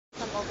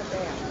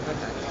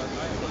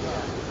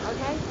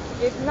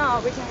If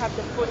not, we can have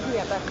the food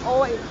here, but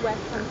all is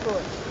Western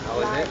food. Oh,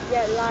 is like, it?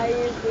 Yeah,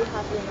 like we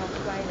have in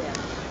Australia.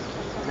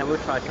 Now we'll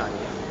try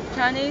Chinese.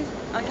 Chinese?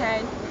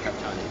 Okay. We'll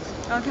have Chinese.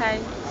 Okay.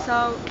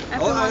 So Oh,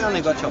 everyone I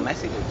only like got your Chinese?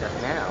 messages just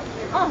now.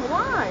 Oh,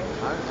 why?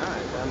 I don't know.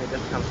 It only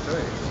just come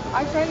through.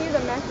 I sent you the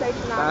message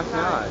last Last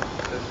night.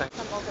 night. Just saying-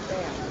 Come over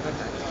there.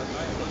 Okay.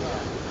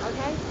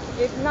 Okay?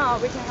 If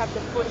not, we can have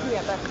the food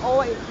here, but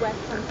all is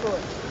Western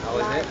food. Oh,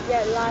 is like, it?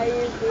 Yeah,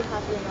 like we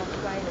have in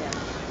Australia.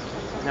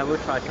 Now we'll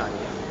try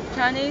Chinese.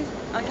 Chinese?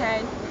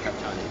 Okay. We'll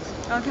have Chinese.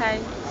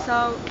 Okay.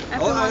 So Oh,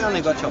 everyone I only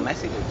like got your Chinese?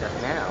 messages just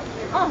now.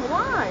 Oh,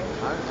 why?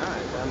 I don't know.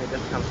 It only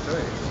just come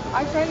through.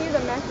 I sent you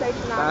the message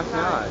last Last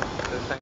night.